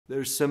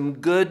there's some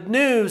good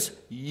news.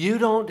 You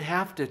don't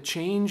have to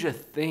change a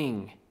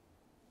thing.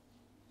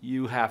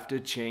 You have to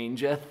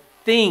change a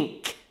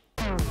think.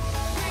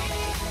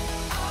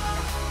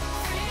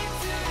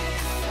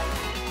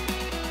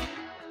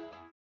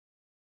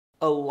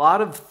 A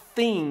lot of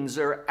things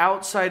are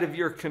outside of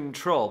your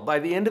control. By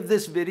the end of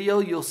this video,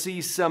 you'll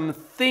see some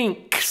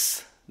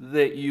thinks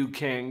that you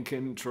can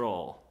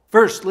control.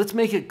 First, let's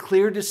make a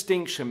clear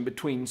distinction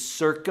between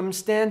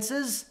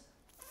circumstances,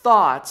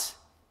 thoughts,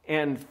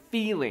 and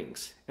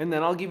feelings. And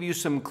then I'll give you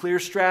some clear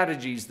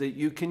strategies that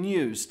you can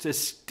use to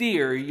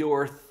steer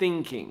your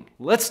thinking.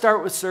 Let's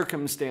start with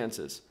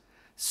circumstances.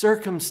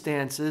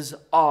 Circumstances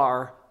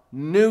are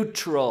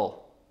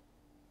neutral.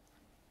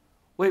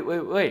 Wait.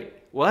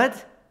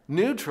 What?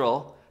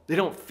 Neutral? They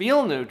don't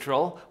feel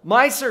neutral.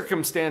 My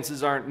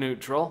circumstances aren't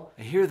neutral.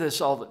 I hear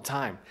this all the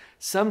time.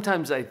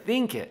 Sometimes I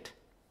think it.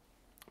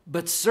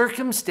 But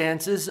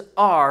circumstances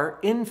are,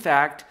 in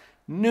fact,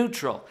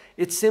 neutral.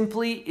 It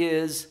simply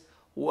is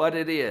what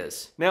it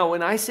is. Now,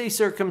 when I say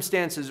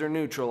circumstances are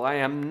neutral, I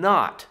am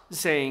not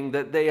saying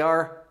that they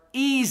are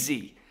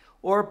easy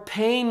or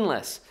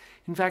painless.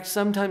 In fact,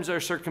 sometimes our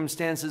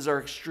circumstances are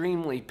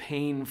extremely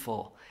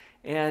painful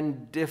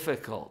and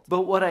difficult.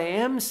 But what I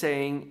am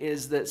saying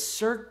is that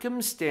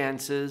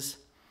circumstances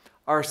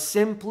are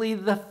simply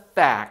the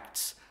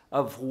facts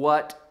of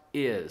what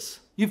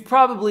is. You've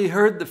probably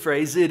heard the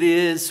phrase, "it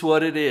is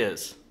what it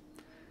is,"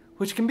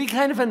 which can be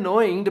kind of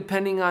annoying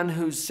depending on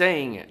who's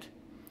saying it.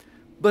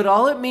 But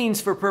all it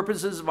means for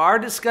purposes of our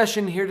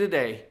discussion here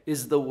today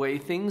is the way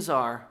things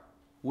are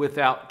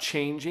without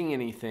changing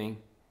anything.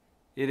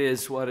 It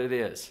is what it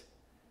is.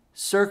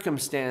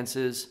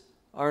 Circumstances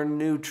are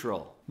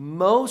neutral.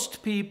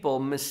 Most people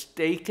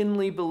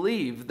mistakenly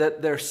believe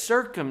that their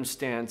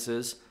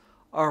circumstances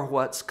are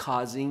what's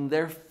causing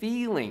their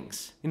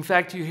feelings. In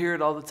fact, you hear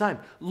it all the time.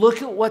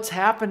 Look at what's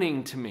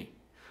happening to me.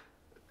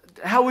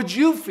 How would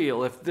you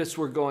feel if this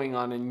were going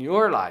on in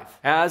your life?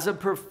 As a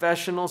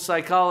professional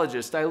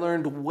psychologist, I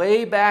learned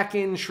way back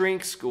in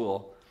shrink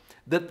school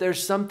that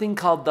there's something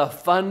called the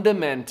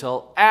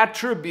fundamental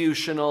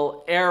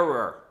attributional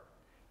error.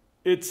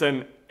 It's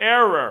an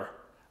error.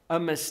 A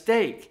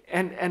mistake.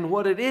 And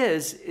what it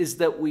is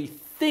that we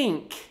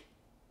think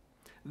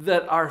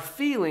that our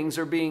feelings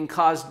are being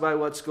caused by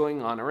what's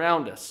going on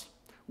around us.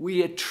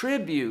 We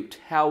attribute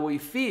how we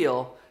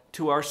feel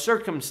to our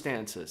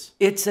circumstances.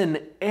 It's an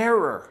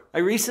error. I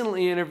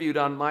recently interviewed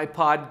on my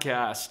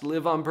podcast,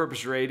 Live on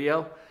Purpose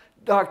Radio,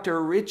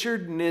 Dr.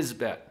 Richard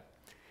Nisbett.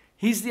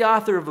 He's the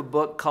author of a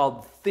book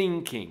called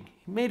Thinking.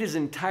 He made his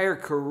entire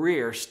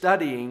career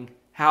studying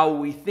how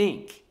we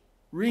think.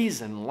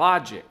 Reason,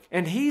 logic.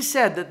 And he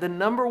said that the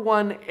number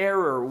one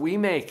error we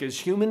make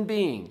as human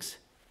beings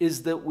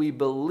is that we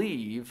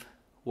believe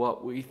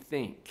what we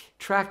think.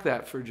 Track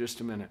that for just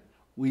a minute.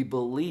 We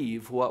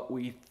believe what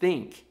we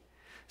think.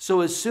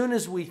 So as soon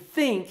as we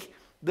think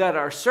that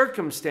our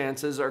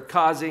circumstances are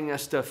causing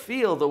us to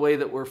feel the way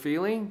that we're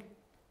feeling,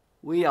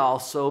 we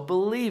also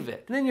believe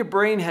it. And then your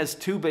brain has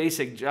two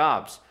basic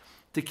jobs: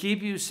 to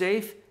keep you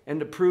safe and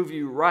to prove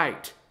you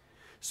right.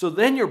 So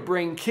then your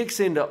brain kicks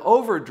into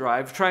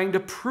overdrive trying to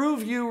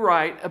prove you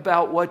right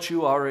about what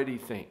you already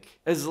think.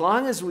 As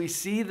long as we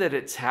see that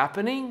it's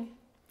happening,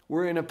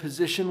 we're in a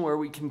position where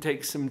we can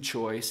take some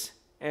choice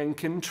and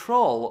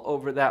control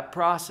over that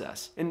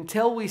process.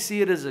 Until we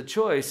see it as a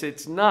choice,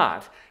 it's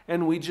not,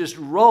 and we just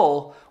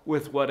roll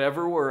with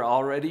whatever we're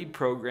already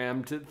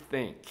programmed to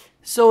think.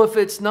 So if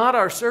it's not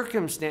our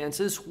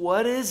circumstances,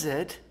 what is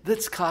it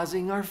that's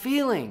causing our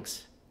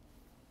feelings?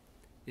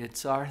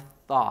 It's our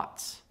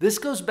thoughts. This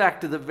goes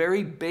back to the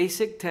very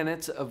basic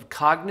tenets of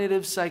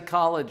cognitive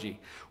psychology,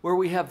 where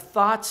we have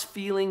thoughts,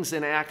 feelings,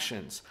 and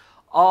actions.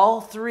 All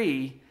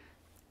three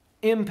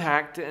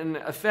impact and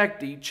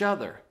affect each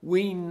other.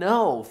 We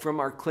know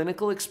from our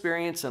clinical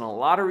experience and a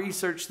lot of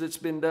research that's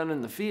been done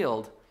in the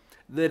field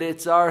that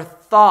it's our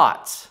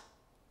thoughts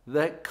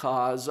that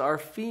cause our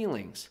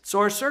feelings. So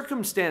our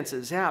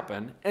circumstances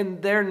happen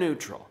and they're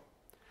neutral.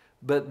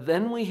 But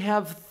then we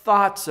have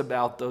thoughts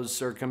about those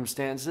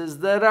circumstances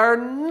that are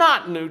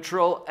not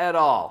neutral at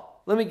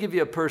all. Let me give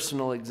you a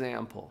personal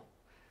example.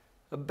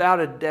 About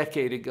a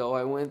decade ago,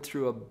 I went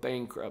through a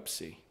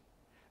bankruptcy.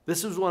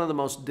 This was one of the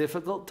most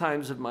difficult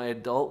times of my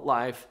adult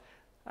life.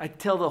 I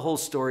tell the whole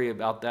story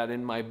about that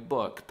in my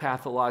book,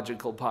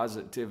 Pathological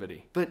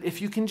Positivity. But if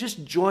you can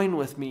just join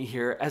with me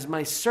here, as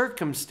my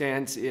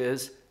circumstance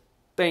is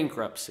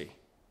bankruptcy.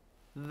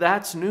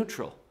 That's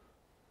neutral.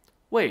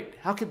 Wait,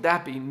 how could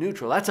that be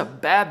neutral? That's a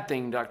bad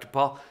thing, Dr.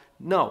 Paul.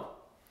 No,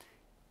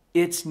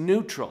 it's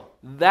neutral.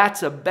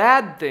 That's a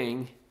bad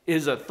thing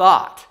is a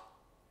thought.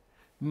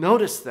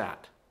 Notice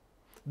that.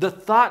 The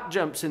thought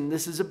jumps in,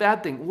 this is a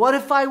bad thing. What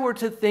if I were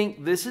to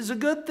think this is a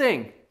good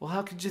thing? Well,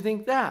 how could you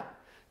think that?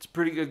 It's a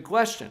pretty good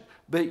question.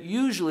 But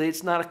usually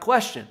it's not a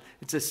question.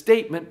 It's a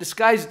statement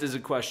disguised as a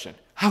question.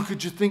 How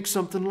could you think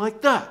something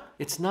like that?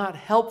 It's not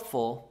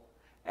helpful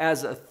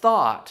as a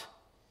thought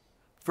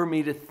for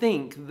me to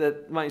think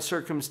that my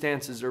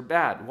circumstances are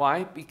bad.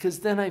 Why? Because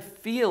then I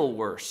feel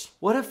worse.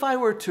 What if I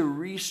were to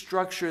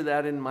restructure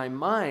that in my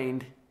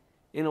mind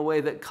in a way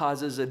that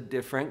causes a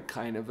different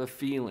kind of a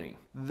feeling?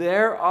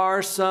 There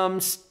are some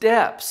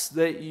steps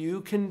that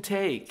you can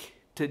take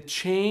to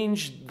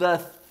change the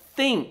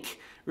think.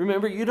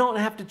 Remember, you don't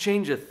have to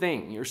change a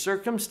thing. Your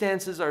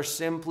circumstances are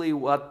simply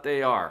what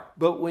they are.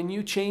 But when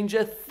you change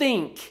a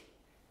think,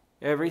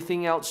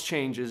 everything else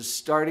changes,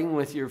 starting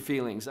with your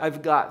feelings.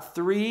 I've got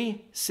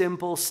 3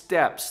 simple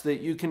steps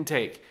that you can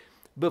take.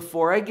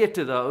 Before I get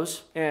to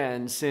those,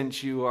 and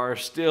since you are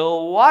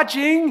still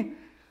watching,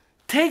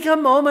 take a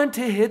moment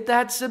to hit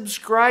that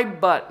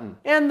subscribe button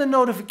and the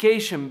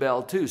notification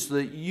bell too, so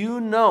that you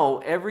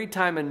know every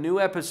time a new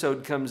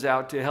episode comes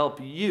out to help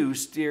you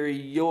steer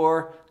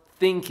your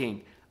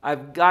thinking.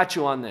 I've got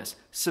you on this.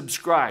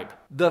 Subscribe.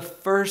 The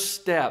first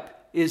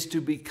step is to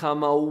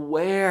become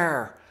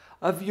aware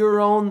of your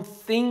own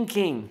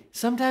thinking.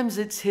 Sometimes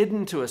it's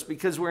hidden to us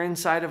because we're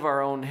inside of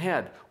our own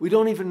head. We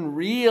don't even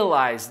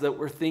realize that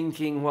we're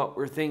thinking what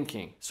we're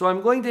thinking. So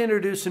I'm going to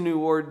introduce a new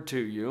word to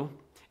you.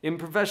 In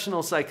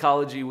professional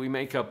psychology, we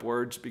make up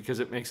words because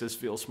it makes us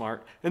feel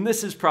smart. And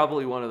this is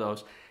probably one of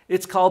those.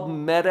 It's called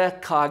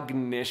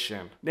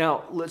metacognition.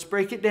 Now, let's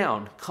break it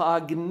down.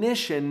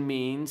 Cognition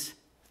means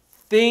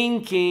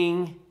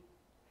thinking.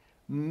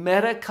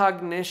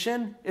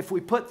 Metacognition, if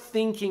we put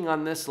thinking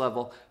on this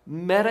level,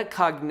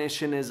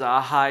 metacognition is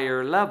a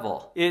higher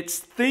level. It's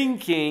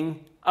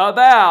thinking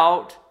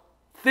about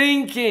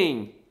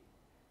thinking.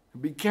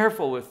 Be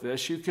careful with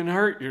this, you can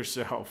hurt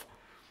yourself.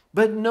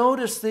 But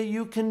notice that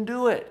you can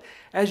do it.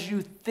 As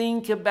you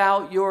think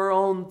about your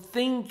own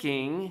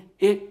thinking,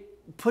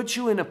 it puts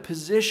you in a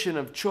position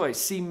of choice.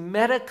 See,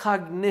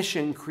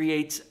 metacognition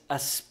creates a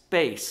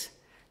space.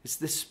 It's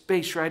this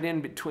space right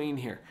in between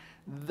here.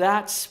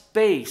 That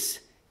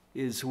space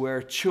is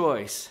where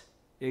choice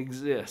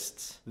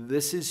exists.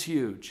 This is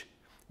huge,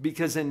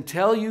 because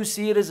until you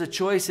see it as a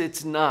choice,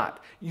 it's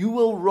not. You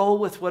will roll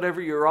with whatever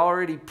you're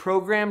already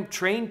programmed,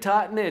 trained,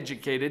 taught, and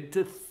educated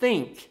to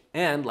think.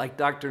 And like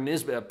Dr.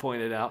 Nisbet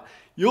pointed out,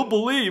 you'll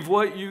believe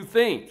what you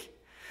think.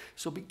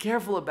 So be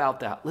careful about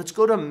that. Let's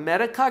go to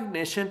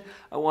metacognition.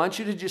 I want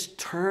you to just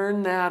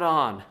turn that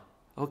on,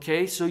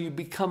 okay? So you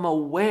become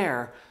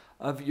aware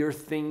of your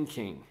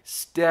thinking.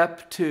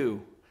 Step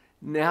 2.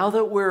 Now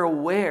that we're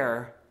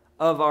aware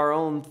of our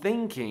own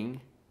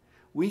thinking,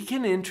 we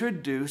can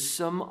introduce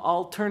some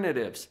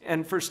alternatives.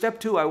 And for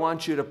step 2, I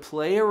want you to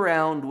play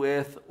around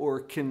with or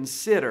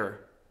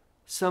consider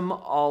some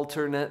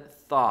alternate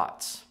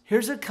thoughts.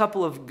 Here's a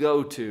couple of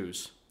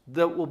go-tos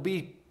that will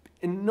be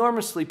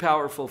enormously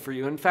powerful for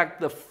you. In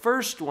fact, the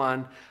first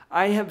one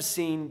I have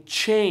seen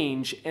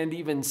change and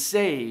even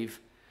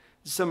save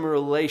some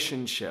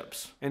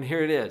relationships. And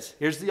here it is.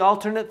 Here's the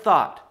alternate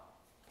thought.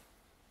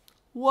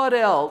 What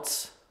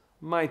else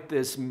might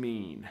this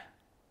mean?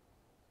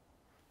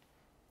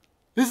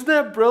 Isn't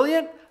that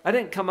brilliant? I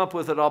didn't come up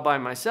with it all by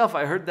myself.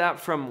 I heard that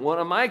from one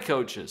of my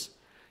coaches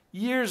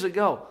years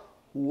ago.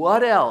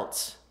 What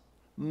else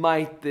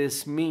might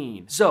this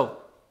mean? So,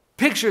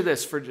 picture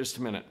this for just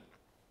a minute.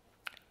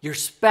 Your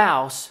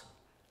spouse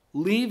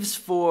leaves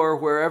for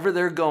wherever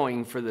they're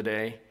going for the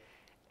day,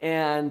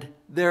 and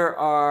there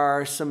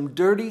are some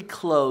dirty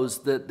clothes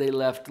that they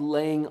left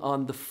laying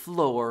on the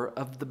floor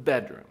of the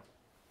bedroom.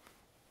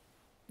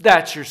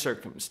 That's your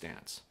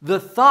circumstance. The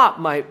thought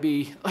might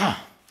be,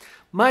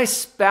 my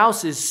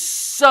spouse is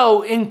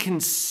so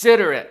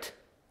inconsiderate.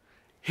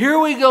 Here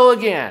we go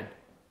again.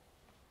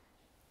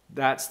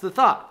 That's the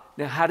thought.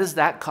 Now, how does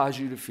that cause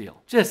you to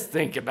feel? Just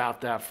think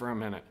about that for a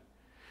minute.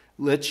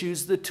 Let's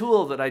use the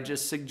tool that I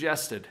just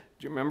suggested.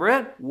 Do you remember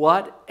it?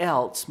 What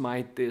else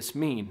might this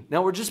mean?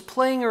 Now, we're just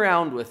playing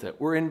around with it.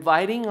 We're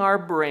inviting our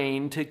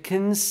brain to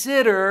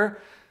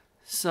consider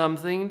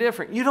something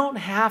different. You don't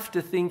have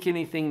to think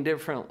anything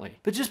differently,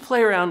 but just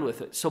play around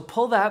with it. So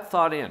pull that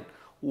thought in.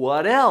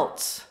 What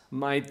else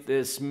might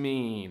this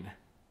mean?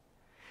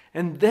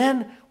 And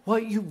then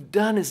what you've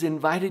done is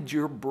invited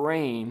your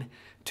brain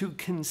to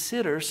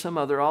consider some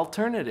other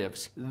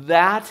alternatives.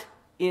 That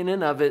in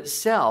and of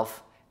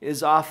itself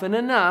is often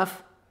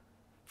enough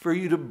for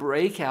you to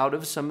break out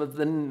of some of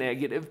the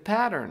negative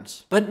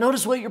patterns. But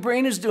notice what your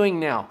brain is doing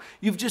now.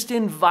 You've just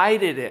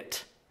invited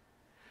it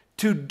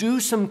to do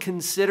some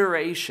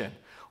consideration.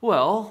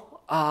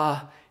 Well,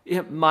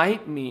 it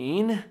might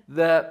mean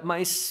that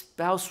my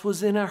spouse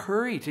was in a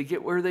hurry to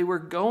get where they were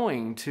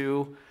going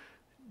to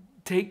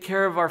take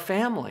care of our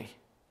family.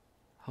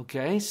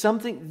 Okay,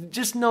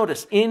 just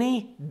notice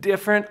any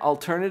different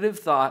alternative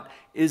thought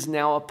is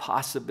now a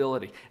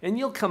possibility. And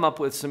you'll come up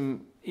with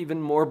some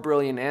even more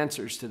brilliant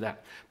answers to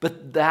that.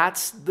 But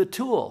that's the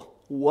tool.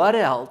 What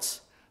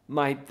else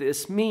might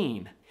this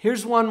mean?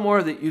 Here's one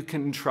more that you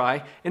can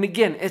try. And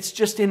again, it's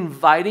just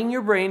inviting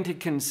your brain to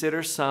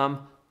consider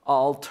some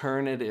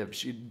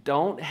alternatives. You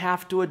don't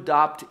have to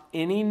adopt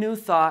any new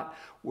thought.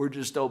 We're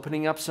just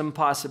opening up some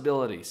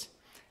possibilities.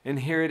 And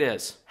here it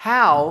is.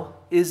 How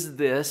is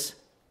this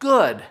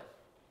good?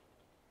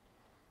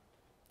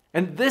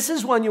 And this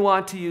is one you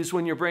want to use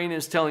when your brain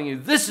is telling you,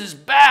 this is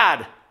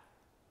bad.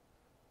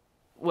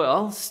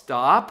 Well,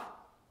 stop.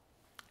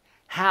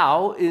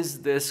 How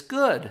is this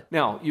good?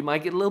 Now, you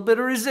might get a little bit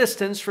of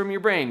resistance from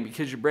your brain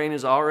because your brain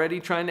is already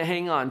trying to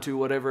hang on to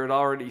whatever it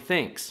already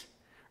thinks.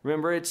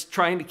 Remember, it's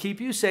trying to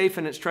keep you safe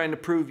and it's trying to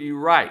prove you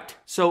right.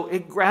 So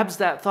it grabs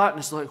that thought and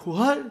it's like,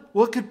 what?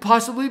 What could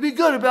possibly be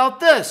good about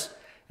this?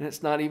 And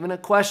it's not even a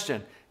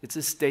question. It's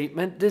a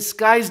statement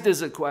disguised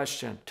as a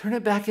question. Turn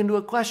it back into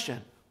a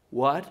question.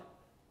 What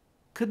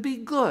could be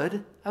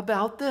good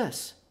about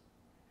this?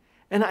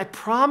 And I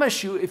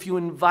promise you, if you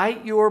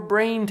invite your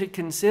brain to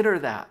consider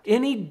that,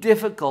 any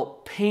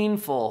difficult,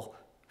 painful,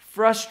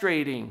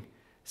 frustrating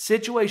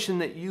situation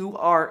that you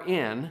are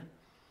in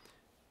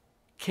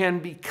can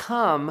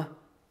become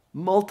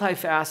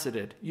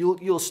multifaceted.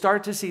 You'll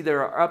start to see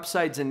there are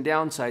upsides and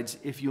downsides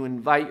if you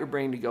invite your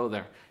brain to go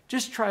there.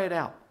 Just try it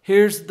out.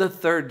 Here's the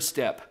third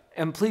step.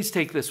 And please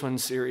take this one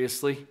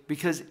seriously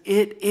because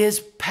it is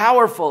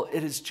powerful.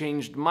 It has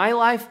changed my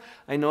life.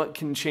 I know it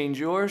can change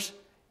yours.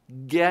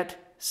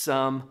 Get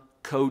some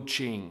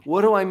coaching.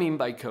 What do I mean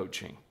by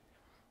coaching?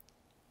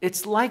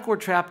 It's like we're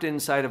trapped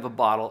inside of a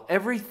bottle.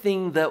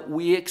 Everything that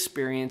we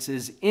experience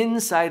is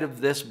inside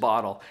of this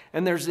bottle.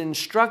 And there's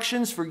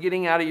instructions for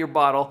getting out of your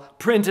bottle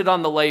printed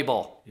on the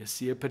label. You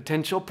see a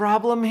potential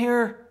problem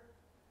here?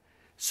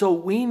 So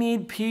we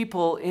need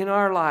people in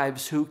our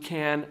lives who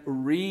can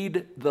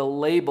read the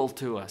label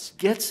to us.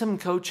 Get some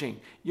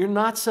coaching. You're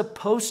not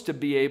supposed to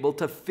be able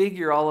to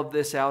figure all of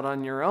this out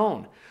on your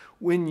own.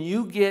 When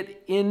you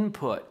get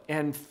input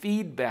and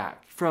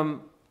feedback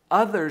from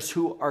others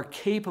who are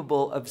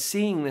capable of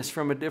seeing this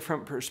from a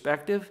different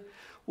perspective,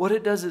 what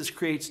it does is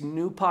creates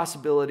new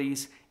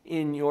possibilities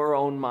in your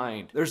own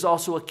mind. There's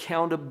also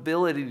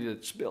accountability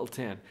that's built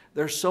in.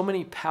 There's so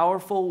many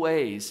powerful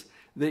ways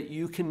that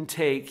you can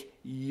take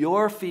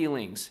your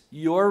feelings,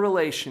 your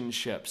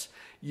relationships,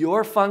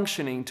 your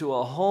functioning to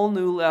a whole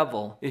new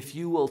level if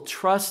you will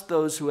trust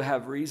those who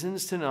have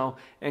reasons to know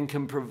and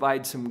can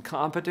provide some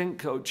competent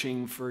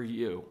coaching for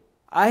you.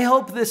 I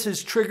hope this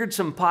has triggered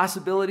some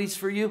possibilities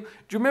for you. Do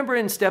you remember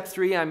in step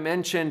 3 I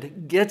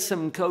mentioned get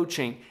some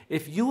coaching?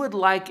 If you would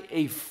like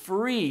a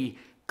free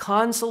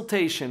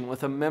consultation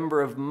with a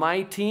member of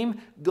my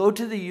team, go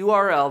to the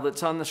URL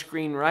that's on the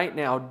screen right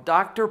now,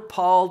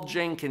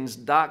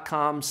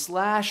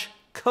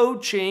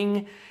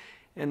 drpauljenkins.com/coaching,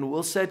 and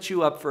we'll set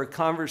you up for a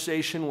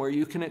conversation where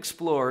you can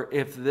explore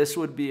if this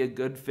would be a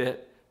good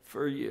fit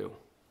for you.